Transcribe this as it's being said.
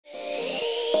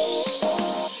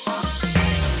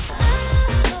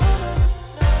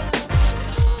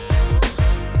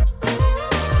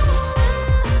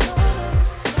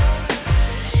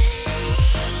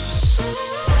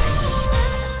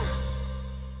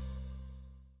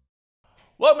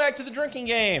Welcome back to the drinking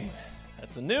game.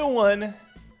 That's a new one.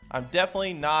 I'm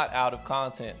definitely not out of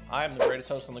content. I am the greatest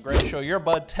host on the greatest show,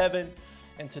 Yourbudtevin,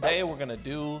 and today we're gonna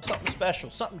do something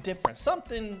special, something different,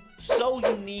 something so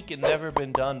unique and never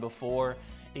been done before.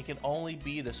 It can only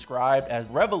be described as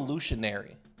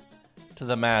revolutionary to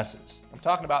the masses. I'm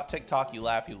talking about TikTok, you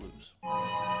laugh, you lose.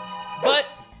 But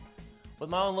with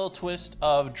my own little twist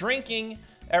of drinking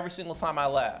every single time I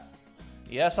laugh.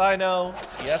 Yes, I know.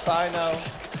 Yes, I know.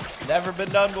 Never been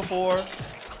done before.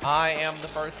 I am the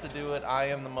first to do it. I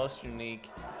am the most unique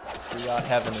throughout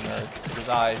heaven and earth. It is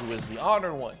I who is the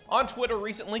honored one. On Twitter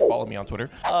recently, follow me on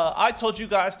Twitter, I told you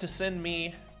guys to send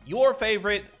me your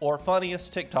favorite or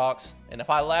funniest TikToks. And if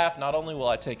I laugh, not only will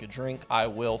I take a drink, I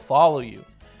will follow you.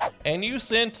 And you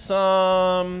sent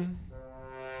some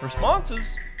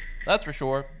responses, that's for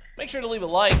sure. Make sure to leave a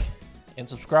like and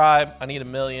subscribe. I need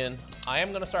 1 million. I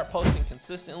am gonna start posting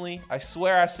consistently. I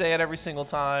swear I say it every single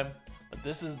time, but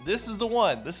this is the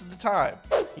one. This is the time.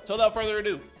 So without further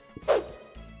ado.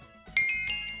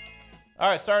 All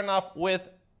right, starting off with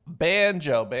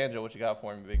Banjo. Banjo, what you got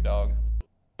for me, big dog?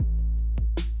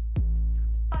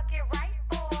 Fuck it right,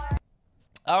 boy.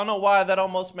 I don't know why that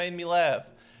almost made me laugh.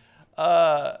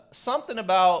 Something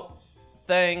about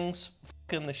things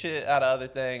fucking the shit out of other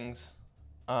things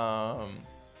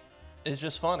is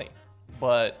just funny,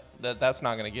 but that's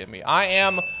not gonna get me. I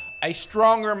am a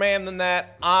stronger man than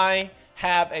that. I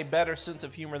have a better sense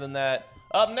of humor than that.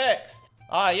 Up next,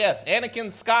 yes,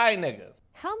 Anakin Sky nigga.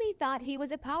 Homie thought he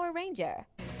was a Power Ranger.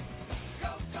 Go,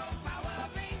 go, Power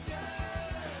Rangers.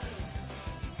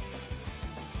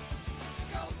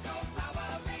 Go, go,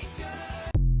 Power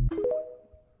Rangers.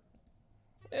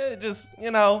 It just, you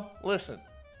know, listen.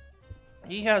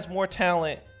 He has more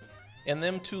talent in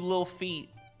them 2 little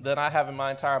feet than I have in my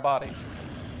entire body.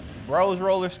 Bro's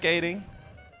roller skating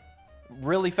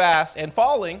really fast and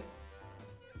falling,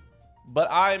 but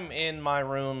I'm in my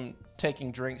room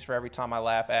taking drinks for every time I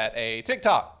laugh at a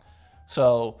TikTok.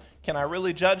 So can I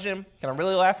really judge him? Can I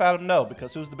really laugh at him? No,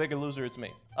 because who's the bigger loser? It's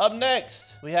me. Up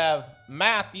next, we have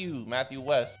Matthew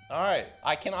West. All right,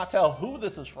 I cannot tell who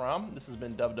this is from. This has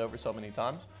been dubbed over so many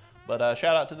times, but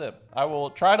shout out to them. I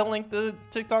will try to link the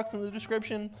TikToks in the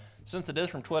description. Since it is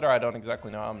from Twitter, I don't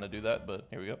exactly know how I'm gonna do that, but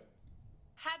here we go.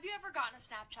 Have you ever gotten a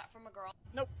Snapchat from a girl?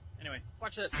 Nope. Anyway,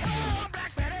 watch this.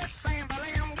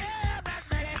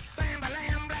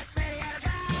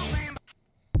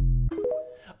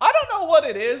 I don't know what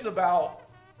it is about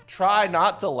try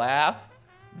not to laugh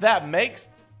that makes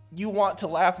you want to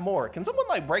laugh more. Can someone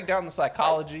like break down the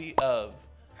psychology of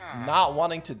not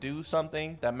wanting to do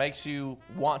something that makes you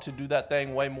want to do that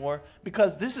thing way more?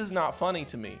 Because this is not funny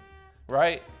to me,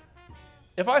 right?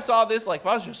 If I saw this, like if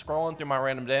I was just scrolling through my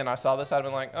random day and I saw this, I'd have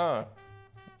been like, nah.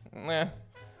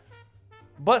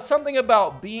 But something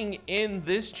about being in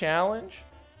this challenge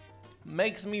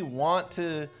makes me want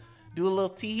to do a little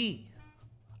tee,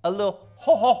 a little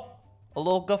ho-ho, a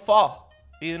little guffaw,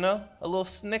 you know, a little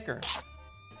snicker.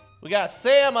 We got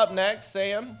Sam up next.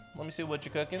 Sam, let me see what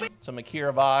you're cooking. Some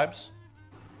Akira vibes.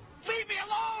 Leave me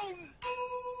alone.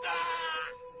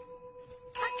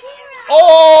 Akira.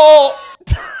 Oh!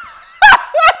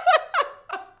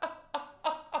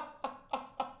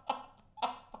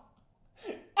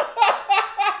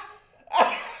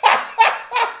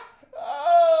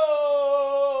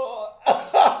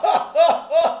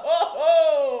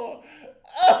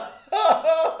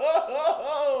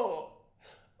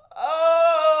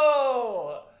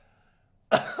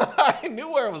 I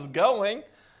knew where it was going.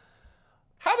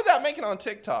 How did that make it on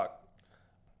TikTok?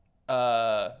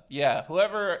 Yeah,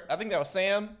 whoever, I think that was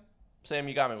Sam. Sam,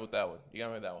 you got me with that one. You got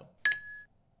me with that one.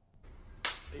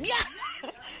 Yeah.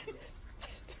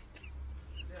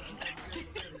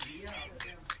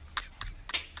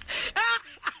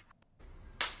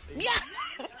 Yeah.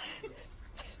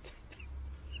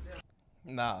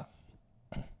 Nah.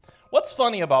 What's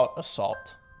funny about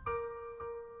assault?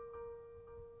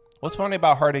 What's funny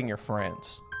about hurting your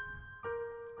friends?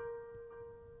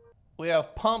 We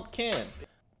have Pumpkin.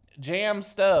 Jam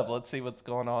Stub. Let's see what's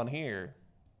going on here.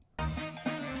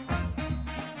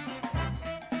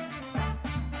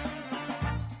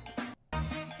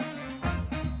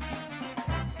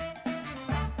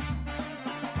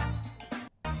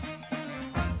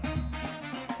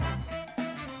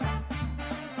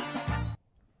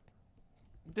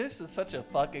 This is such a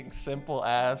fucking simple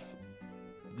ass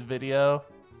video.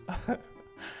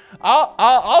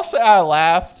 I'll say I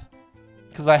laughed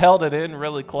because I held it in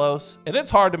really close, and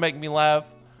it's hard to make me laugh.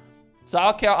 So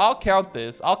I'll count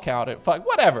this. I'll count it. Fuck,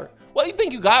 whatever. What do you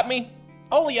think you got me?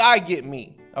 Only I get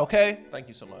me. Okay? Thank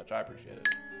you so much. I appreciate it.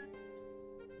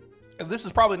 this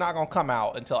is probably not gonna come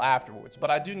out until afterwards, but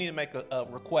I do need to make a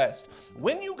request.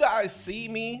 When you guys see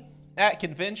me at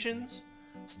conventions,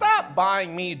 stop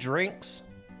buying me drinks.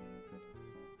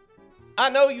 I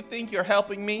know you think you're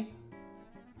helping me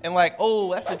and like,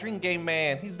 oh, that's a drink game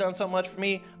man. He's done so much for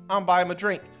me. I'm buying him a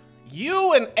drink.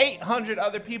 You and 800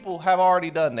 other people have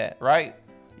already done that, right?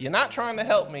 You're not trying to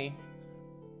help me.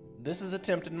 This is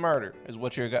attempted murder is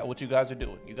what you guys are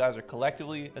doing. You guys are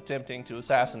collectively attempting to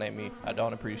assassinate me. I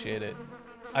don't appreciate it.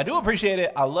 I do appreciate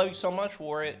it. I love you so much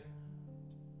for it.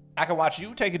 I can watch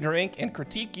you take a drink and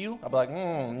critique you. I'll be like,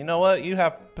 you know what? You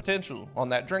have potential on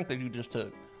that drink that you just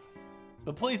took.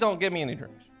 But please don't give me any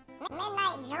drinks.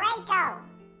 Midnight Draco.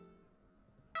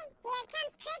 Here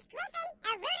comes Chris Griffin, a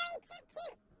rotary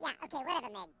toot-toot. Yeah, okay, whatever,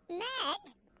 Meg. Meg,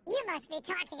 you must be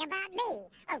talking about me,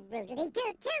 a rotary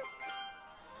toot-toot.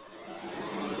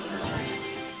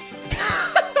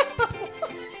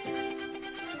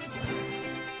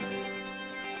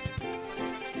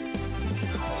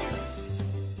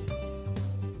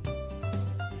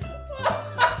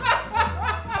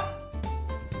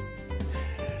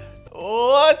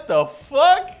 What the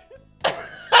fuck?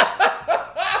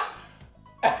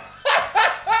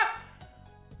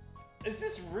 Is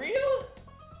this real?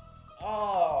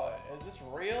 Oh, is this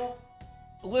real?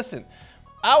 Listen,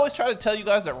 I always try to tell you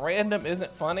guys that random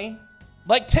isn't funny.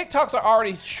 Like, TikToks are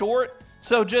already short,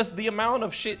 so just the amount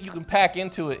of shit you can pack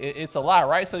into it, it's a lot,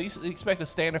 right? So you expect a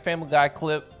standard Family Guy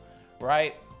clip,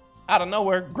 right? Out of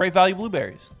nowhere, Great Value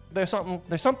blueberries. There's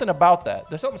something about that.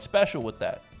 There's something special with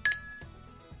that.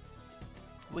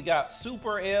 We got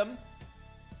Super M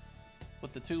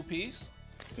with the 2-piece.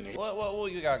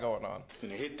 What you got going on?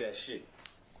 Finna hit that shit.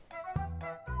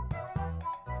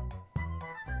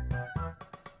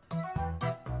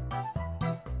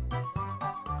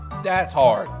 That's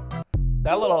hard.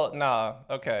 That little, nah,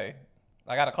 okay.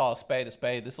 I gotta call a spade a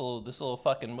spade. This little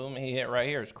fucking movement he hit right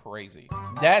here is crazy.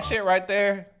 That shit right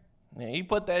there, yeah, he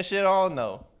put that shit on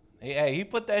though. Hey, he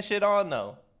put that shit on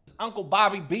though. It's Uncle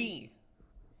Bobby B.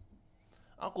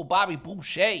 Uncle Bobby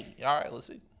Boucher. All right, let's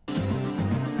see.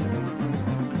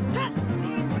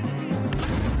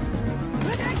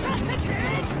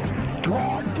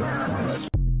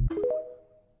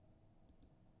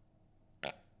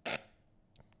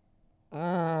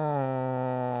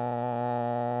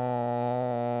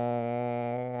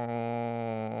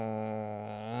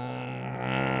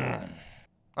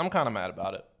 I'm kind of mad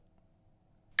about it.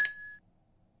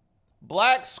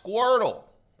 Black Squirtle.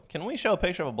 Can we show a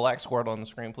picture of a black Squirtle on the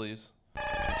screen, please?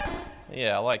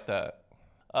 Yeah, I like that.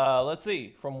 Let's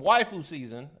see. From Waifu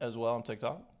Season as well on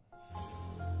TikTok.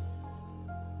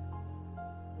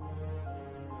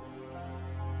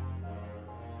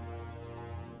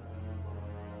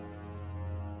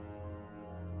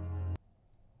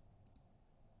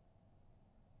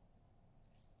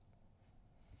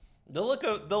 The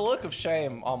look of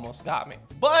shame almost got me.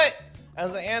 But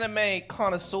as an anime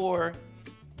connoisseur,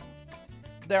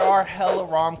 there are hella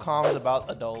rom-coms about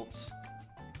adults.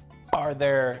 Are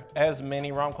there as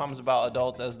many rom-coms about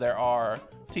adults as there are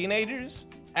teenagers?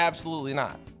 Absolutely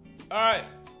not. All right,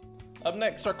 up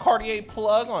next, Sir Cartier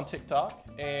Plug on TikTok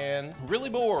and Really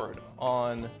Bored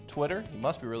on Twitter. You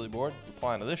must be really bored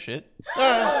replying to this shit.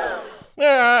 I'm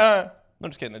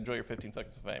just kidding, enjoy your 15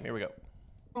 seconds of fame. Here we go.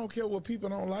 I don't care what people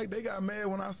don't like. They got mad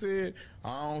when I said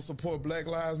I don't support Black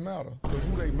Lives Matter. Because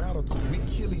who they matter to? We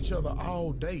kill each other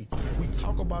all day. We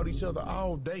talk about each other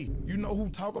all day. You know who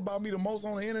talk about me the most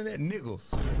on the internet?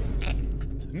 Niggas.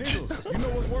 Niggas. You know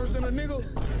what's worse than a nigga?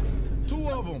 2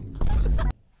 of them.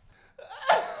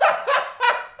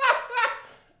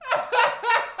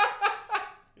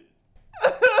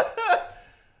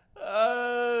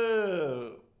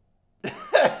 Oh.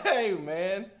 Hey,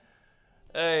 man.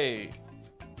 Hey.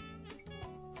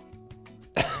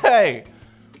 Hey,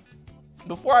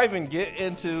 before I even get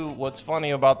into what's funny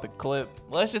about the clip,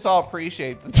 let's just all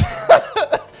appreciate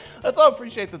that. Let's all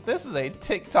appreciate that this is a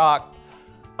TikTok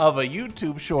of a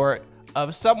YouTube short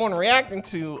of someone reacting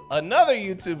to another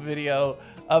YouTube video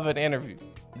of an interview.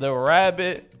 The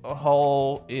rabbit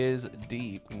hole is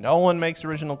deep. No one makes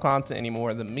original content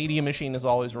anymore. The media machine is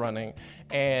always running,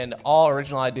 and all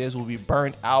original ideas will be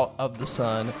burnt out of the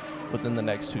sun within the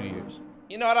next 2 years.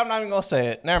 You know what? I'm not even gonna say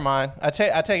it. Never mind. I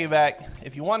take it back.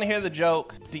 If you want to hear the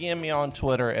joke, DM me on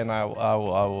Twitter, and I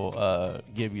will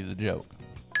give you the joke.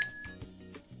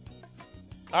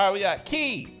 All right, we got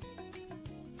Key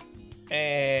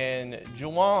and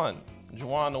Juwan.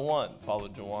 Juwan the One. Follow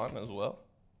Juwan as well.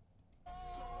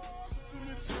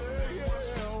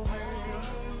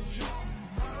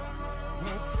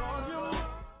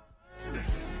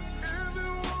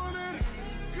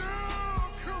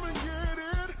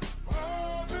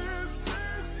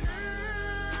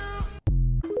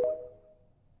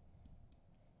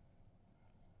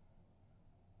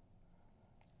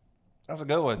 That's a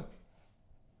good one.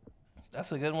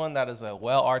 That's a good one. That is a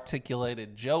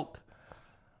well-articulated joke,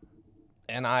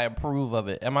 and I approve of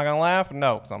it. Am I gonna laugh?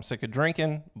 No, because I'm sick of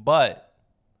drinking. But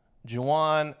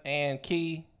Juwan and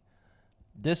Key,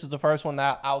 this is the first one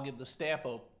that I'll give the stamp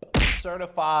of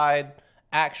certified,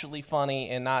 actually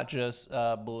funny, and not just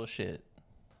bullshit.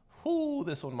 Whoo,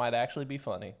 this one might actually be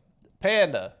funny.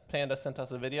 Panda sent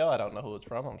us a video. I don't know who it's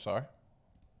from. I'm sorry.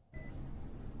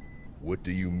 What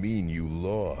do you mean you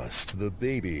lost the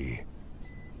baby?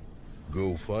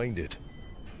 Go find it.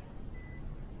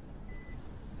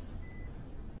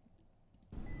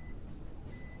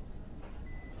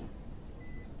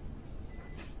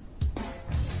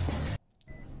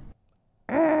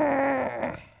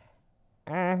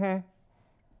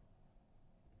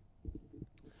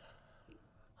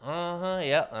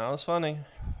 Yeah, that was funny.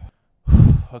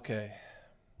 Okay.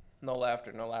 No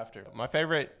laughter, no laughter. My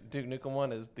favorite Duke Nukem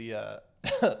one is the,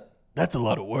 that's a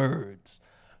lot of words.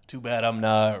 Too bad I'm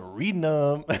not reading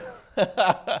them.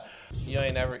 You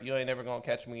ain't never gonna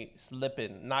catch me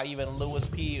slipping. Not even Lewis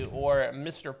P or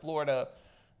Mr. Florida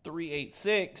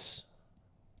 386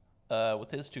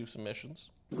 with his 2 submissions.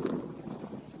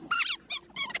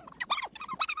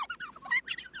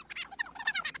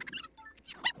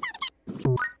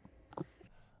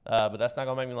 But that's not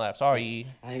gonna make me laugh. Sorry.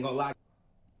 I ain't gonna lie.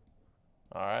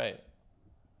 All right.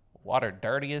 Water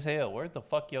dirty as hell. Where the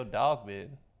fuck your dog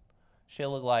been? Shit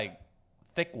look like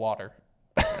thick water.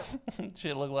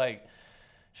 Shit look like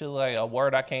a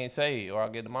word I can't say or I'll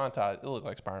get demonetized. It look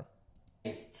like sperm.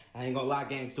 I ain't gonna lie,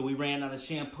 gangster. We ran out of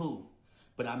shampoo,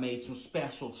 but I made some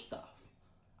special stuff.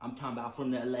 I'm talking about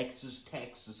from the Alexis,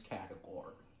 Texas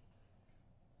category.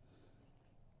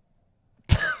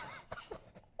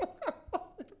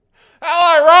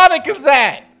 How ironic is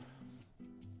that?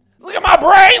 Look at my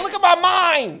brain. Look at my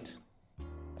mind.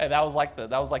 Hey, that was like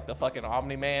the fucking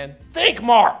Omni-Man. Think,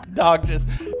 Mark. Dog just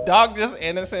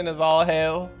innocent as all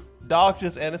hell. Dog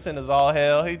just innocent as all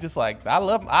hell. He just like, I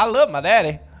love my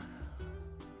daddy.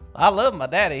 I love my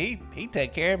daddy. He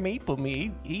take care of me. He put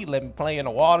me. He let me play in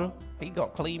the water. He gonna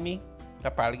clean me.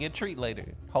 I'll probably get a treat later.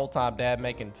 Whole time dad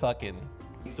making fucking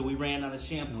So we ran out of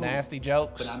shampoo, nasty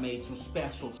jokes. but I made some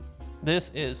special.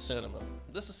 This is cinema.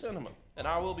 This is cinema. And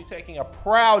I will be taking a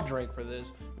proud drink for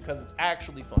this because it's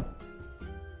actually fun.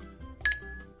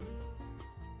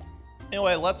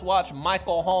 Anyway, let's watch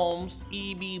Michael Holmes,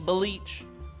 E.B. Bleach.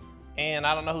 And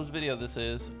I don't know whose video this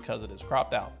is because it is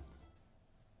cropped out.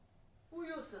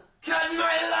 Cut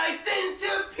my life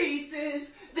into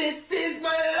pieces. This is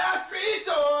my last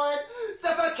resort.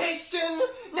 Suffocation,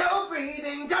 no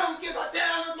breathing. Don't give a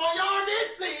damn if my arm is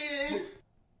bleeding.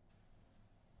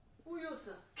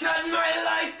 Cut my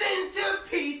life into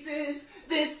pieces.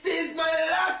 This is my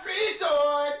last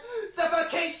resort.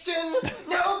 Suffocation,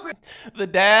 no breathing.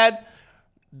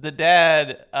 The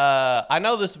dad, I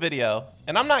know this video,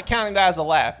 and I'm not counting that as a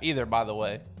laugh either, by the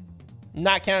way.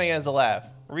 Not counting it as a laugh.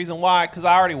 Reason why, because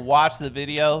I already watched the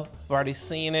video. I've already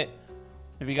seen it.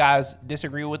 If you guys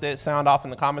disagree with it, sound off in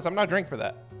the comments. I'm not drinking for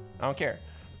that. I don't care.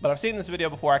 But I've seen this video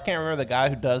before. I can't remember the guy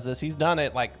who does this. He's done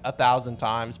it like 1,000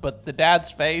 times. But the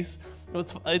dad's face,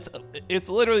 it's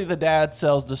literally the dad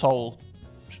sells this whole,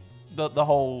 the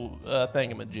whole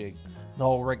thingamajig, the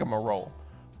whole rigmarole.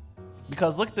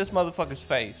 Because look at this motherfucker's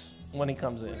face when he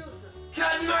comes in.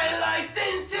 Cut my life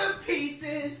into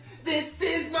pieces. This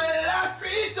is my last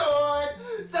resort.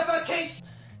 Suffocation.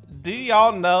 Do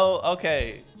y'all know?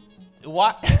 Okay,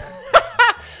 why?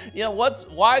 Yeah,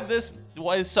 why this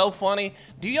is so funny?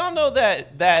 Do y'all know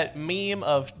that meme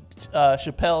of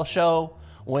Chappelle's show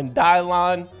when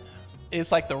Dylon,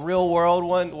 it's like the real world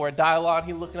one where Dylon,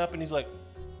 he looking up and he's like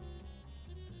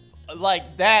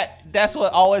that. That's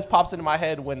what always pops into my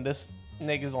head when this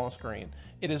nigga's on screen.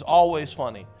 It is always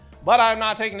funny, but I'm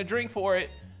not taking a drink for it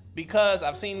because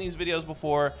I've seen these videos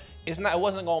before. It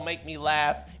wasn't gonna make me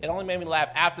laugh. It only made me laugh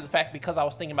after the fact because I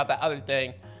was thinking about that other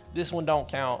thing. This one don't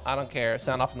count. I don't care.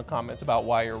 Sound off in the comments about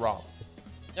why you're wrong.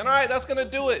 And all right, that's gonna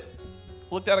do it.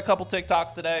 Looked at a couple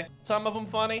TikToks today. Some of them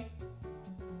funny,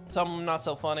 some of them not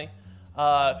so funny.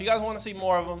 If you guys want to see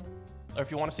more of them, or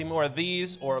if you want to see more of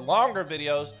these or longer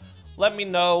videos, let me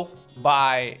know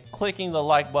by clicking the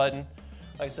like button.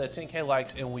 Like I said, 10K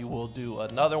likes and we will do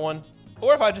another one.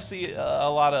 Or if I just see a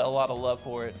lot of love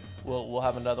for it, we'll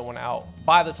have another one out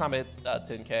by the time it's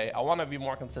 10K. I want to be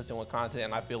more consistent with content,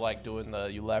 and I feel like doing the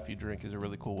You Laugh, You Drink is a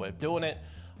really cool way of doing it.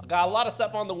 I got a lot of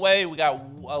stuff on the way. We got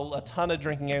a ton of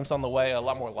drinking games on the way, a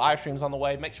lot more live streams on the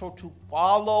way. Make sure to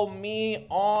follow me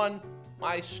on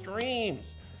my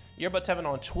streams. Yourbudtevin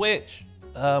on Twitch.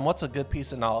 What's a good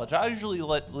piece of knowledge? I usually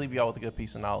leave y'all with a good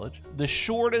piece of knowledge. The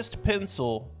shortest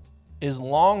pencil is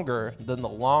longer than the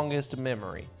longest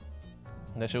memory.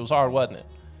 That shit was hard, wasn't it?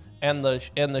 And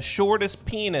the shortest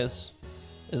penis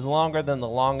is longer than the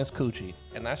longest coochie.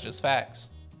 And that's just facts.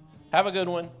 Have a good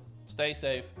one. Stay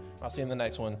safe. I'll see you in the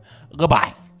next one.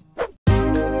 Goodbye.